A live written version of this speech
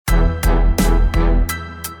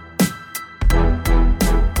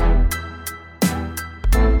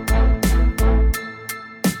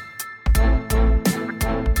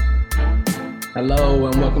Hello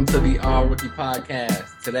and welcome to the All Rookie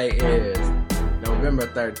Podcast. Today is November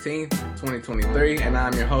 13th, 2023, and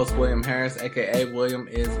I'm your host, William Harris, aka William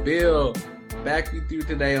is Bill. Back with you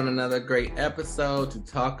today on another great episode to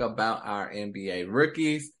talk about our NBA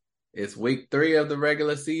rookies. It's week 3 of the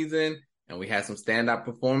regular season, and we had some standout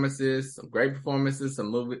performances, some great performances,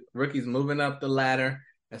 some rookies moving up the ladder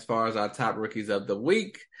as far as our top rookies of the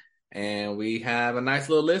week. And we have a nice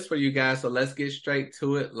little list for you guys, so let's get straight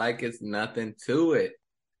to it like it's nothing to it.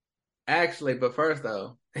 Actually, but first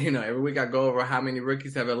though, every week I go over how many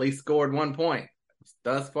rookies have at least scored 1 point.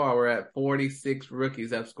 Thus far, we're at 46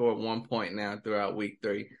 rookies have scored 1 point now throughout week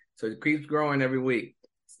 3. So it keeps growing every week.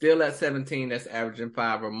 Still at 17, that's averaging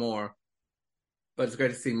 5 or more. But it's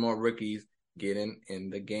great to see more rookies getting in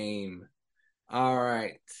the game. All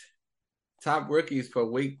right. Top rookies for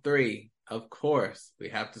week 3. Of course, we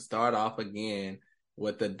have to start off again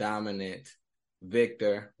with the dominant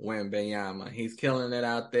Victor Wembanyama. He's killing it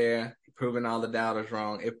out there, proving all the doubters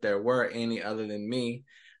wrong, if there were any other than me.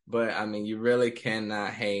 But, you really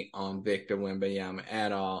cannot hate on Victor Wembanyama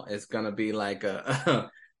at all. It's going to be like a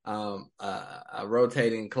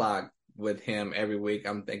rotating clock with him every week.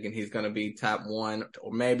 I'm thinking he's going to be top 1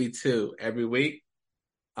 or maybe 2 every week.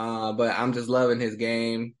 But I'm just loving his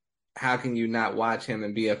game. How can you not watch him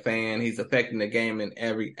and be a fan? He's affecting the game in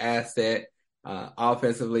every asset,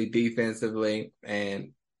 offensively, defensively.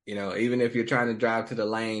 And, even if you're trying to drive to the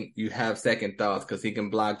lane, you have second thoughts because he can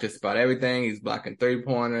block just about everything. He's blocking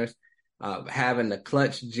 3-pointers, having the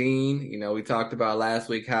clutch gene. We talked about last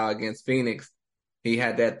week how against Phoenix, he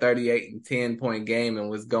had that 38 and 10-point game and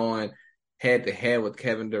was going head to head with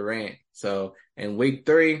Kevin Durant. So in week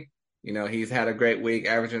 3, he's had a great week,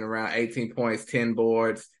 averaging around 18 points, 10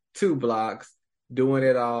 boards, 2 blocks, doing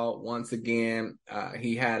it all once again.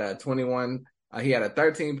 He had a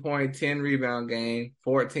 13-point, 10 rebound game,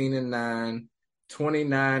 14 and 9,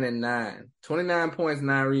 29 and 9, 29 points,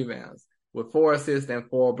 9 rebounds with 4 assists and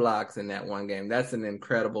 4 blocks in that one game. That's an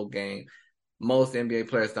incredible game. Most NBA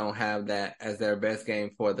players don't have that as their best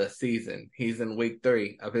game for the season. He's in week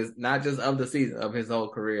 3 of his, not just of the season, of his whole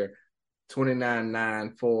career. 29,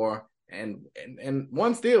 9, 4. And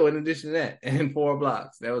 1 steal in addition to that, and 4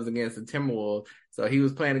 blocks. That was against the Timberwolves. So he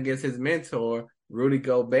was playing against his mentor, Rudy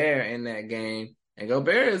Gobert, in that game. And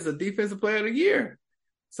Gobert is the defensive player of the year.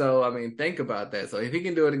 So, think about that. So if he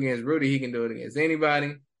can do it against Rudy, he can do it against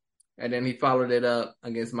anybody. And then he followed it up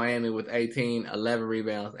against Miami with 18, 11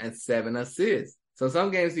 rebounds, and 7 assists. So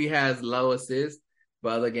some games he has low assists,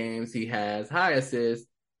 but other games he has high assists.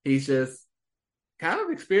 He's just kind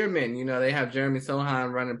of experimenting. They have Jeremy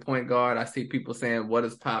Sohan running point guard. I see people saying, what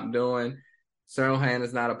is Pop doing? Sohan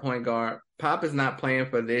is not a point guard. Pop is not playing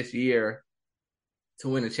for this year to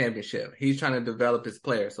win a championship. He's trying to develop his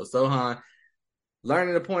players. So Sohan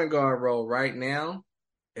learning the point guard role right now,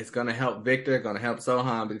 it's going to help Victor, going to help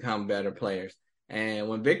Sohan become better players. And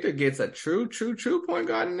when Victor gets a true point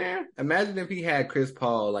guard in there, imagine if he had Chris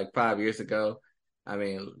Paul like 5 years ago.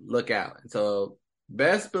 Look out. And so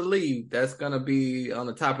best believe that's going to be on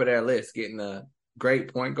the top of their list, getting a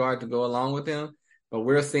great point guard to go along with him. But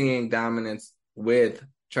we're seeing dominance with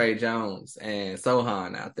Trey Jones and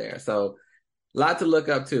Sohan out there. So a lot to look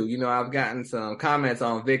up to. I've gotten some comments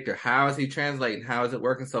on Victor. How is he translating? How is it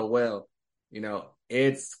working so well?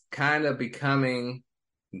 It's kind of becoming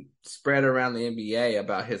spread around the NBA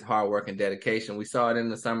about his hard work and dedication. We saw it in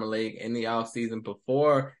the summer league, in the offseason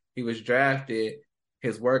before he was drafted.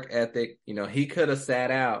 His work ethic, he could have sat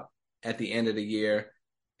out at the end of the year.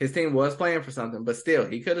 His team was playing for something, but still,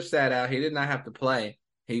 he could have sat out. He did not have to play.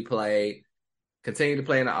 He played, continued to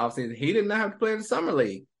play in the offseason. He did not have to play in the summer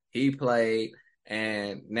league. He played,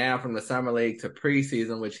 and now from the summer league to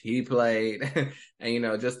preseason, which he played,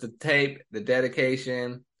 and, just the tape, the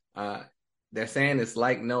dedication, they're saying it's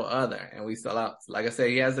like no other. And we saw, like I said,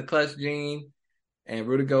 he has the clutch gene. And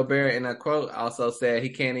Rudy Gobert, in a quote, also said he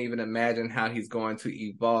can't even imagine how he's going to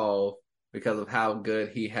evolve because of how good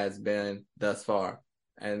he has been thus far.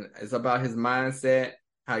 And it's about his mindset,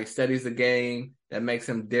 how he studies the game that makes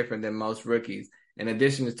him different than most rookies. In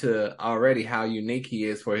addition to already how unique he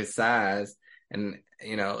is for his size. And,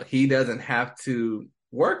 he doesn't have to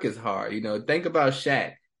work as hard. Think about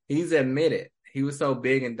Shaq. He's admitted he was so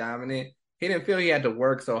big and dominant. He didn't feel he had to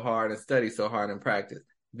work so hard and study so hard in practice.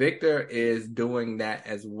 Victor is doing that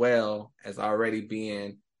as well as already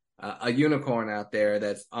being a unicorn out there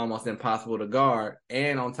that's almost impossible to guard.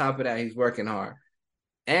 And on top of that, he's working hard.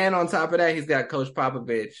 And on top of that, he's got Coach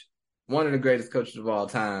Popovich, one of the greatest coaches of all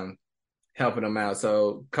time, helping him out.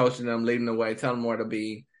 So coaching them, leading the way, telling him where to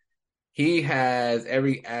be. He has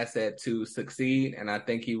every asset to succeed, and I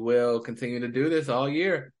think he will continue to do this all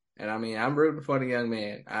year. And I mean, I'm rooting for the young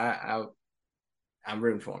man. I'm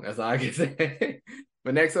rooting for him. That's all I can say.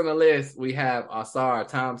 But next on the list, we have Ausar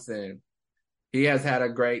Thompson. He has had a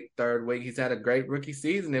great third week. He's had a great rookie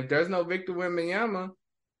season. If there's no Victor Wembanyama,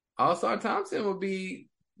 Ausar Thompson will be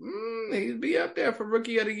he'd be up there for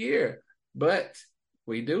Rookie of the Year. But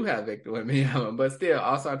we do have Victor Wembanyama. But still,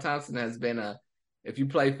 Ausar Thompson has been if you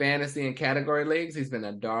play fantasy and category leagues, he's been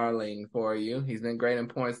a darling for you. He's been great in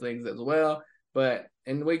points leagues as well. But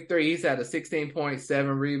in week 3, he's had a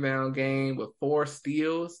 16.7 rebound game with 4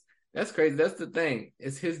 steals. That's crazy. That's the thing.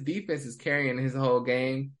 It's his defense is carrying his whole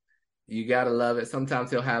game. You got to love it.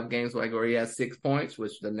 Sometimes he'll have games where he has 6 points,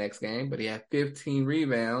 which is the next game, but he had 15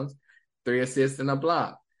 rebounds, 3 assists, and a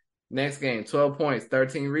block. Next game, 12 points,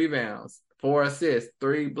 13 rebounds, 4 assists,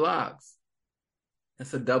 3 blocks.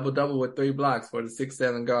 That's a double-double with 3 blocks for the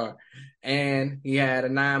 6'7" guard. And he had a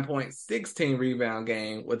 9.16 rebound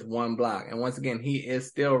game with 1 block. And once again, he is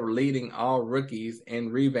still leading all rookies in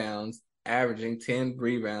rebounds, averaging 10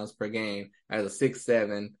 rebounds per game as a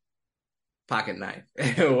 6'7" pocket knife,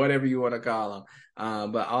 whatever you want to call him.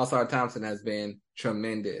 But Ausar Thompson has been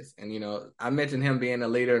tremendous. And, I mentioned him being a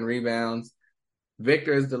leader in rebounds.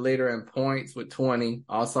 Victor is the leader in points with 20.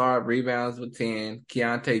 Ausar rebounds with 10.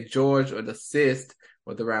 Keontae George with assists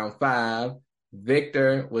with around 5.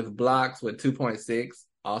 Victor with blocks with 2.6.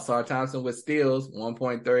 Ausar Thompson with steals,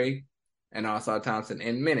 1.3. And Ausar Thompson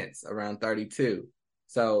in minutes, around 32.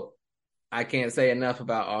 So I can't say enough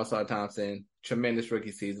about Ausar Thompson. Tremendous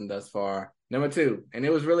rookie season thus far. Number 2, and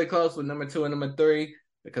it was really close with number 2 and number 3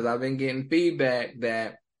 because I've been getting feedback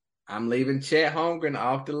that I'm leaving Chet Holmgren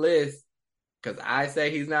off the list because I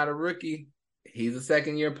say he's not a rookie. He's a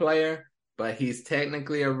second-year player, but he's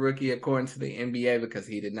technically a rookie according to the NBA because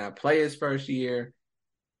he did not play his first year,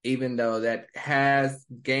 even though that has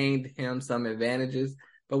gained him some advantages.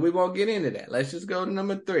 But we won't get into that. Let's just go to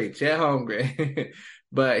number 3, Chet Holmgren.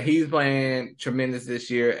 But he's playing tremendous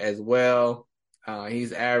this year as well.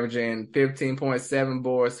 He's averaging 15.7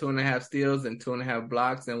 boards, 2.5 steals, and 2.5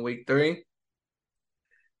 blocks in week 3.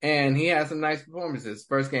 And he has some nice performances.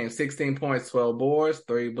 First game, 16 points, 12 boards,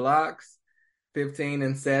 3 blocks,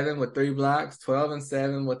 15-7 with 3 blocks,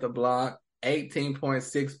 12-7 with a block,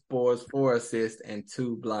 18.6 boards, 4 assists, and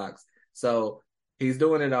 2 blocks. So he's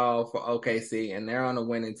doing it all for OKC, and they're on a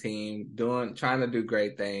winning team, trying to do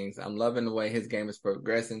great things. I'm loving the way his game is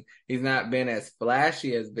progressing. He's not been as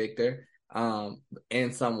flashy as Victor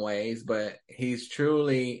in some ways, but he's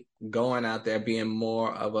truly going out there being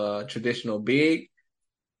more of a traditional big.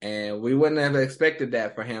 And we wouldn't have expected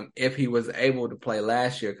that for him if he was able to play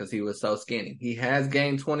last year because he was so skinny. He has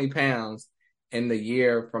gained 20 pounds in the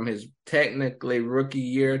year from his technically rookie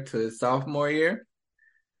year to his sophomore year.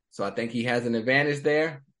 So I think he has an advantage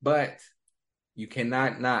there, but you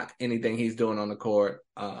cannot knock anything he's doing on the court.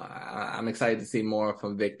 I'm excited to see more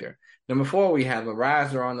from Victor. Number 4, we have a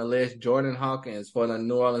riser on the list, Jordan Hawkins for the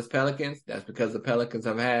New Orleans Pelicans. That's because the Pelicans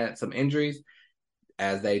have had some injuries,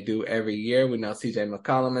 as they do every year. We know CJ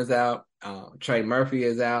McCollum is out. Trey Murphy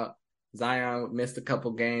is out. Zion missed a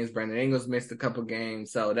couple games. Brandon Ingles missed a couple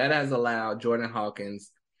games. So that has allowed Jordan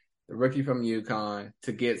Hawkins, the rookie from UConn,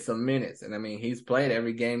 to get some minutes. And I mean, he's played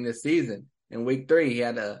every game this season. In week 3, he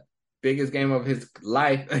had the biggest game of his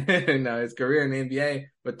life, his career in the NBA,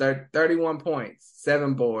 with 31 points,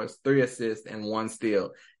 7 boards, 3 assists, and 1 steal.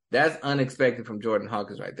 That's unexpected from Jordan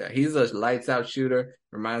Hawkins right there. He's a lights-out shooter.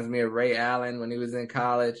 Reminds me of Ray Allen when he was in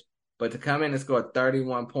college. But to come in and score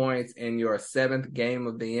 31 points in your 7th game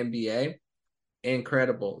of the NBA,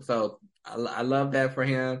 incredible. So I love that for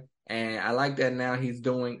him. And I like that now he's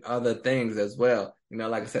doing other things as well.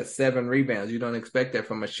 Like I said, 7 rebounds. You don't expect that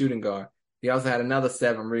from a shooting guard. He also had another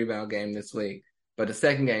 7 rebound game this week. But the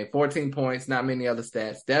second game, 14 points, not many other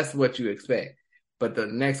stats. That's what you expect. But the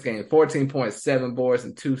next game, 14 points, 7 boards,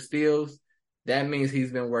 and 2 steals. That means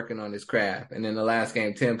he's been working on his craft. And then the last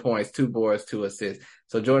game, 10 points, 2 boards, 2 assists.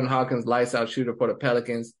 So Jordan Hawkins, lights out shooter for the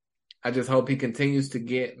Pelicans. I just hope he continues to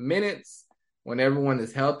get minutes when everyone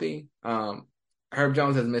is healthy. Herb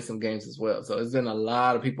Jones has missed some games as well. So there's been a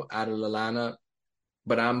lot of people out of the lineup.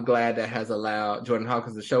 But I'm glad that has allowed Jordan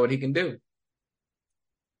Hawkins to show what he can do.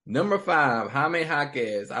 Number 5, Jaime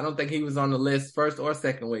Jaquez. I don't think he was on the list first or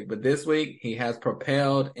second week, but this week he has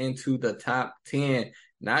propelled into the top 10.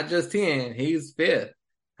 Not just 10, he's 5th.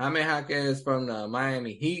 Jaime Jaquez from the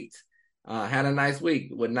Miami Heat had a nice week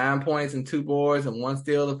with 9 points and 2 boards and 1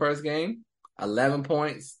 steal the first game, 11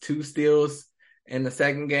 points, 2 steals in the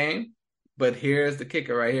second game. But here's the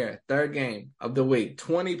kicker right here. Third game of the week,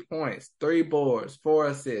 20 points, 3 boards, 4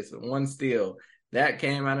 assists, 1 steal. That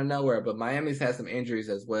came out of nowhere, but Miami's had some injuries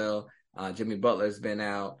as well. Jimmy Butler's been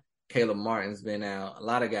out. Caleb Martin's been out, a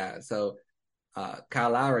lot of guys. So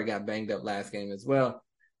Kyle Lowry got banged up last game as well.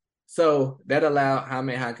 So that allowed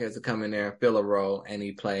Jaime Jaquez to come in there and fill a role, and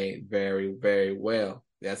he played very, very well.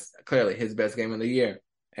 That's clearly his best game of the year.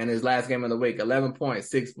 And his last game of the week, 11 points,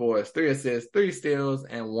 6 boards, 3 assists, 3 steals,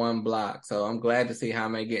 and 1 block. So I'm glad to see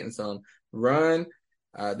Jaime getting some run.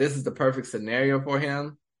 This is the perfect scenario for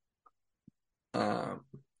him.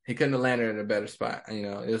 He couldn't have landed in a better spot.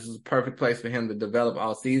 This is a perfect place for him to develop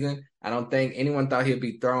all season. I don't think anyone thought he'd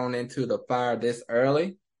be thrown into the fire this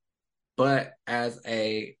early, but as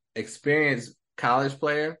a experienced college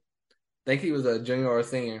player, I think he was a junior or a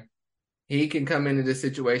senior, he can come into this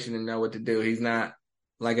situation and know what to do. He's not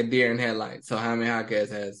like a deer in headlights. So Jaime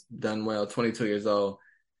Jaquez has done well, 22 years old,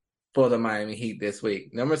 for the Miami Heat this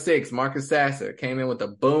week. Number 6, Marcus Sasser came in with a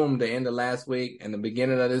boom the end of last week, and the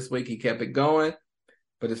beginning of this week he kept it going.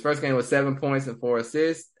 But his first game was 7 points and 4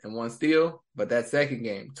 assists and 1 steal. But that second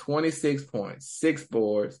game, 26 points, 6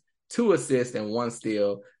 boards, 2 assists, and 1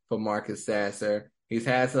 steal for Marcus Sasser. He's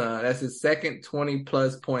had that's his second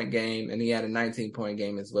 20-plus point game, and he had a 19-point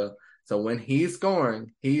game as well. So when he's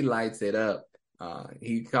scoring, he lights it up.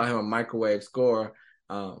 He call him a microwave scorer,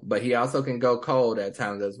 but he also can go cold at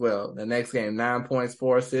times as well. The next game, 9 points,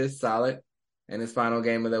 4 assists, solid. And his final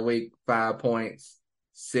game of the week, 5 points,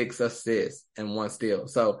 6 assists, and 1 steal.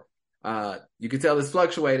 So you can tell it's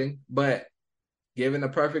fluctuating, but given the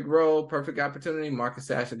perfect role, perfect opportunity, Marcus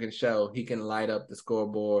Sasser can show he can light up the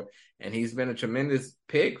scoreboard. And he's been a tremendous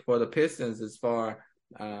pick for the Pistons as far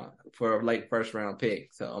for a late first-round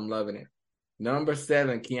pick. So I'm loving it. Number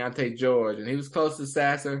 7, Keyonte George. And he was close to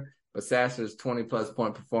Sasser, but Sasser's 20-plus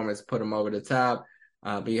point performance put him over the top.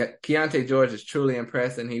 But Keyonte George is truly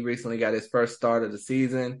impressive. He recently got his first start of the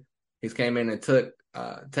season. He's came in and took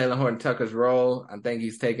Taylor Horton-Tucker's role. I think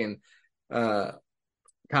he's taken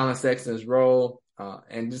Colin Sexton's role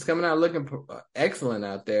and just coming out looking excellent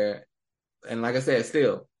out there. And like I said,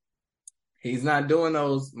 still, he's not doing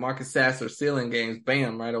those Marcus Sasser ceiling games,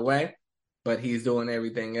 bam, right away. But he's doing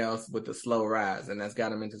everything else with the slow rise, and that's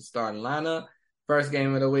got him into the starting lineup. First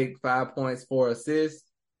game of the week, 5 points, 4 assists.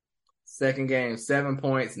 Second game, 7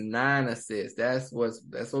 points, 9 assists. That's what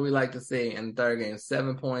we like to see. And the third game,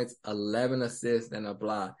 7 points, 11 assists, and a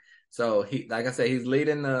block. So like I said, he's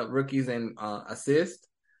leading the rookies in assists.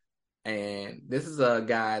 And this is a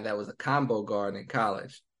guy that was a combo guard in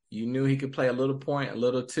college. You knew he could play a little point, a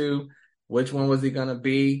little two. Which one was he going to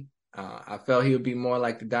be? I felt he would be more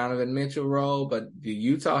like the Donovan Mitchell role, but the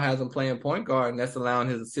Utah has him playing point guard, and that's allowing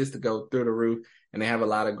his assists to go through the roof. And they have a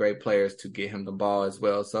lot of great players to get him the ball as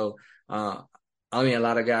well. So, a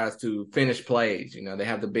lot of guys to finish plays. They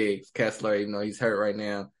have the bigs, Kessler, even though he's hurt right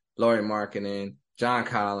now, Lauri Markkanen, John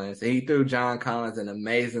Collins. He threw John Collins an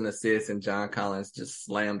amazing assist, and John Collins just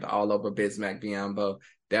slammed all over Bismack Biyombo.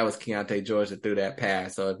 That was Keyonte George that threw that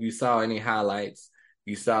pass. So if you saw any highlights,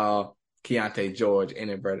 you saw Keyonte George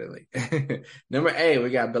inadvertently. Number 8,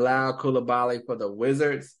 we got Bilal Coulibaly for the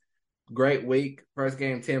Wizards. Great week. First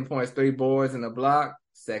game, 10 points, 3 boards, and a block.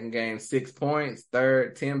 Second game, 6 points.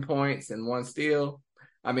 Third, 10 points and 1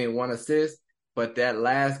 assist. But that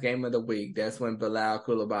last game of the week, that's when Bilal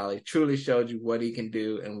Coulibaly truly showed you what he can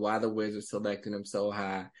do and why the Wizards selected him so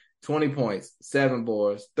high. 20 points, 7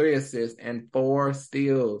 boards, 3 assists, and 4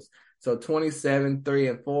 steals. So 27, 3,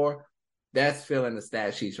 and 4. That's filling the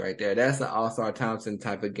stat sheets right there. That's an All-Star Thompson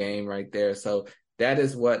type of game right there. So that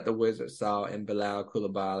is what the Wizards saw in Bilal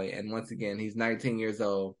Coulibaly. And once again, he's 19 years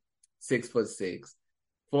old, 6'6",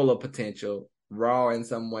 full of potential, raw in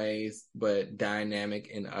some ways, but dynamic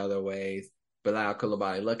in other ways. Bilal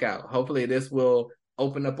Coulibaly, look out. Hopefully this will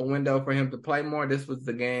open up a window for him to play more. This was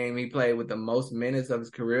the game he played with the most minutes of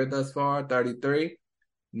his career thus far, 33.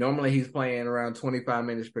 Normally he's playing around 25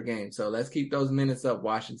 minutes per game. So let's keep those minutes up,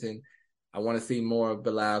 Washington. I want to see more of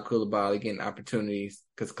Bilal Coulibaly getting opportunities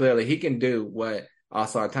because clearly he can do what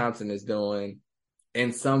All-Star Thompson is doing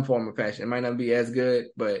in some form or fashion. It might not be as good,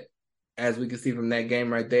 but as we can see from that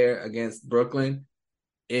game right there against Brooklyn,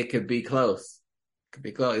 it could be close. It could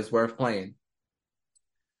be close. It's worth playing.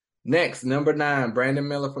 Next, number 9, Brandon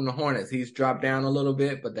Miller from the Hornets. He's dropped down a little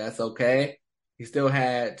bit, but that's okay. He still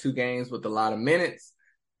had 2 games with a lot of minutes.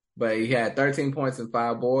 But he had 13 points and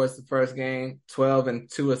 5 boards the first game, 12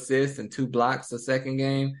 and 2 assists and 2 blocks the second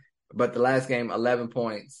game. But the last game, 11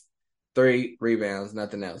 points, 3 rebounds,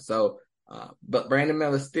 nothing else. So, but Brandon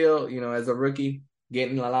Miller still, as a rookie,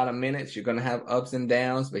 getting a lot of minutes. You're going to have ups and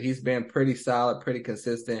downs, but he's been pretty solid, pretty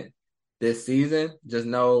consistent this season. Just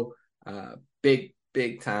no big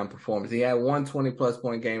time performance. He had one 20-plus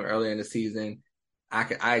point game earlier in the season.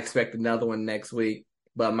 I expect another one next week,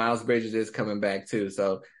 but Miles Bridges is coming back too.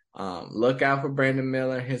 So, Look out for Brandon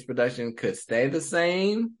Miller. His production could stay the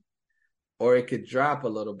same, or it could drop a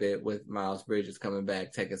little bit with Miles Bridges coming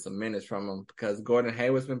back, taking some minutes from him, because Gordon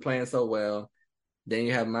Hayward's been playing so well. Then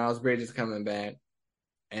you have Miles Bridges coming back.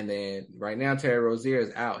 And then right now, Terry Rozier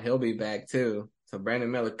is out. He'll be back too. So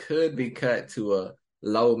Brandon Miller could be cut to a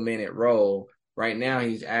low minute role. Right now,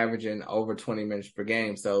 he's averaging over 20 minutes per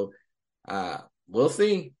game. So we'll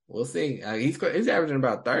see. We'll see. He's averaging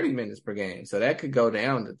about 30 minutes per game. So that could go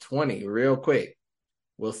down to 20 real quick.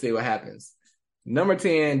 We'll see what happens. Number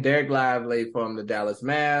 10, Derek Lively from the Dallas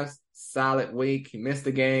Mavs. Solid week. He missed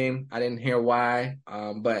the game. I didn't hear why,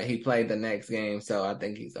 but he played the next game, so I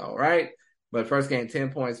think he's all right. But first game,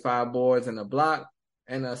 10 points, 5 boards, and a block,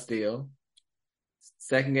 and a steal.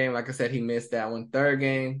 Second game, like I said, he missed that one. Third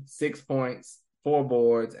game, 6 points, 4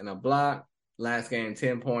 boards, and a block. Last game,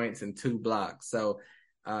 10 points and 2 blocks. So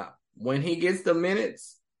when he gets the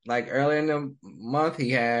minutes, like earlier in the month, he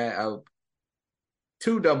had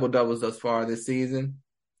 2 double-doubles thus far this season.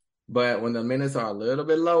 But when the minutes are a little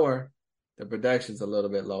bit lower, the production's a little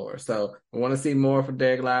bit lower. So I want to see more for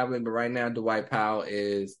Derek Lively, but right now Dwight Powell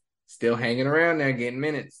is still hanging around there getting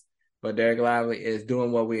minutes. But Derek Lively is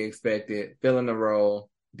doing what we expected, filling the role,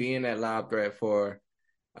 being that lob threat for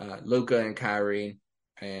Luka and Kyrie.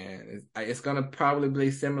 And it's going to probably be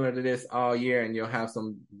similar to this all year, and you'll have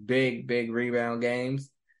some big, big rebound games.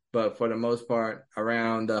 But for the most part,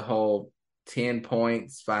 around the whole 10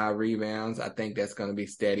 points, 5 rebounds, I think that's going to be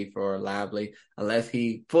steady for Lively unless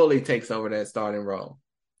he fully takes over that starting role.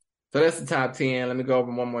 So that's the top 10. Let me go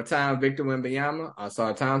over one more time. Victor Wembanyama,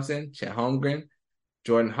 Ausar Thompson, Chet Holmgren,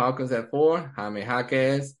 Jordan Hawkins at 4, Jaime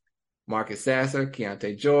Jaquez, Marcus Sasser,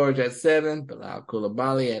 Keontae George at 7, Bilal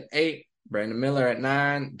Coulibaly at 8, Brandon Miller at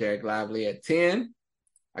 9, Derek Lively at 10.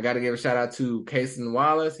 I got to give a shout out to Cason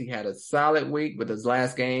Wallace. He had a solid week with his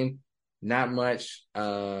last game. Not much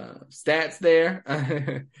stats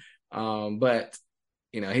there, but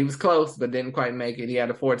he was close, but didn't quite make it. He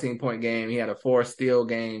had a 14-point game. He had a 4-steal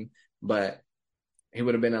game, but he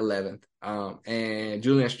would have been 11th. And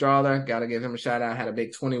Julian Strawther, got to give him a shout out, had a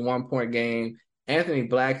big 21-point game. Anthony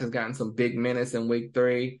Black has gotten some big minutes in week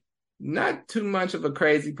 3. Not too much of a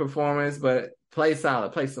crazy performance, but play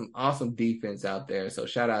solid, play some awesome defense out there. So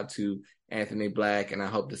shout out to Anthony Black, and I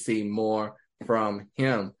hope to see more from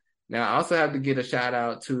him. Now, I also have to get a shout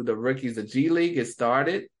out to the rookies. The G League has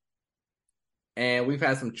started, and we've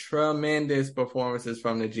had some tremendous performances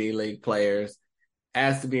from the G League players.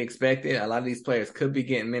 As to be expected, a lot of these players could be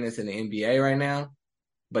getting minutes in the NBA right now,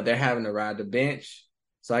 but they're having to ride the bench.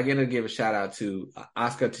 So I get to give a shout out to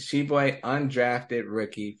Oscar Tshiebwe, undrafted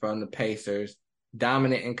rookie from the Pacers,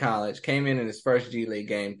 dominant in college, came in his first G League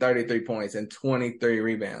game, 33 points and 23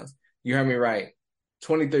 rebounds. You heard me right.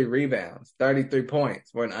 23 rebounds, 33 points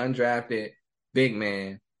for an undrafted big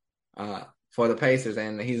man for the Pacers,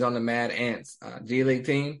 and he's on the Mad Ants G League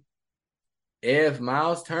team. If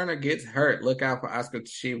Miles Turner gets hurt, look out for Oscar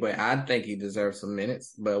Tshiebwe. I think he deserves some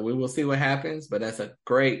minutes, but we will see what happens. But that's a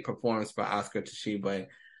great performance for Oscar Tshiebwe.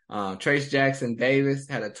 Trace Jackson Davis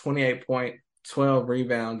had a 28-point,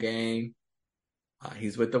 12-rebound game.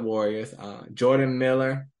 He's with the Warriors. Jordan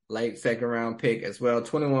Miller, late second-round pick as well,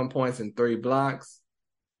 21 points and 3 blocks.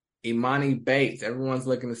 Imani Bates, everyone's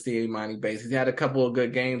looking to see Imani Bates. He's had a couple of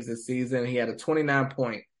good games this season. He had a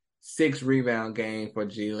 29-point, 6-rebound game for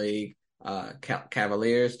G League.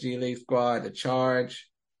 Cavaliers G League squad, the Charge.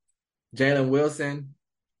 Jalen Wilson,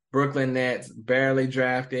 Brooklyn Nets, barely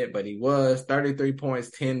drafted, but he was 33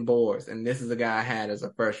 points, 10 boards. And this is a guy I had as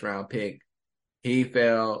a first-round pick. He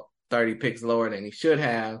fell 30 picks lower than he should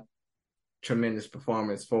have. Tremendous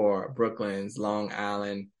performance for Brooklyn's Long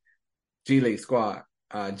Island G League squad.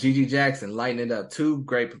 Gigi Jackson lighting it up. 2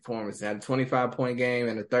 great performances. Had a 25-point game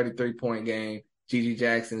and a 33-point game. Gigi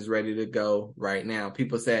Jackson's ready to go right now.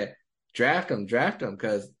 People said, draft him,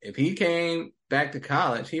 because if he came back to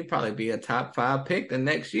college, he'd probably be a top 5 pick the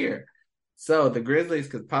next year. So the Grizzlies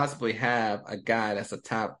could possibly have a guy that's a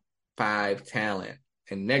top 5 talent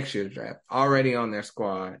in next year's draft, already on their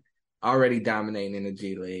squad, already dominating in the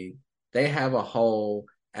G League. They have a hole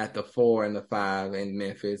at the 4 and the 5 in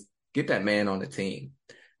Memphis. Get that man on the team.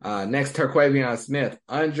 Next, Terquavion Smith,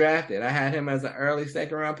 undrafted. I had him as an early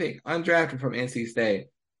second-round pick, undrafted from NC State.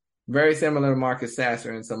 Very similar to Marcus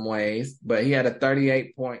Sasser in some ways, but he had a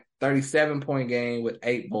 37-point game with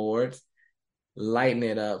 8 boards, lighting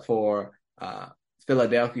it up for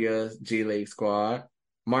Philadelphia's G League squad.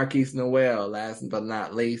 Marquise Noel, last but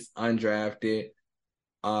not least, undrafted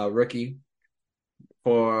rookie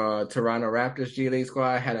for Toronto Raptors G League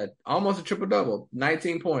squad, had almost a triple-double,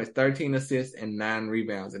 19 points, 13 assists, and 9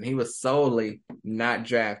 rebounds. And he was solely not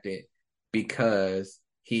drafted because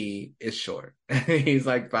he is short. He's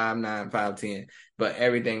like 5'9", 5'10", but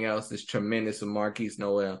everything else is tremendous with Marquise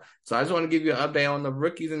Noel. So I just want to give you an update on the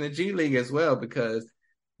rookies in the G League as well, because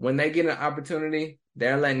when they get an opportunity,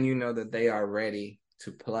 they're letting you know that they are ready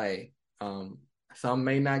to play. Some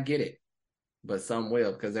may not get it, but some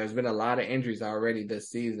will, because there's been a lot of injuries already this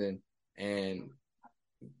season, and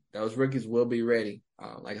those rookies will be ready.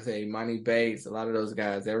 Like I said, Imani Bates, a lot of those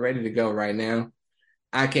guys, they're ready to go right now.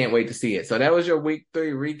 I can't wait to see it. So that was your week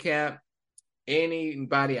 3 recap.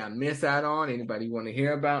 Anybody I miss out on, anybody you want to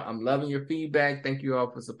hear about, I'm loving your feedback. Thank you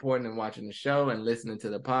all for supporting and watching the show and listening to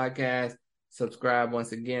the podcast. Subscribe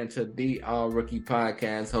once again to the All Rookie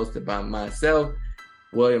Podcast, hosted by myself,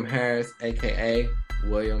 William Harris, a.k.a.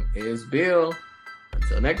 William is Bill.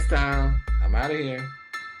 Until next time, I'm out of here.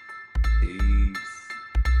 Peace.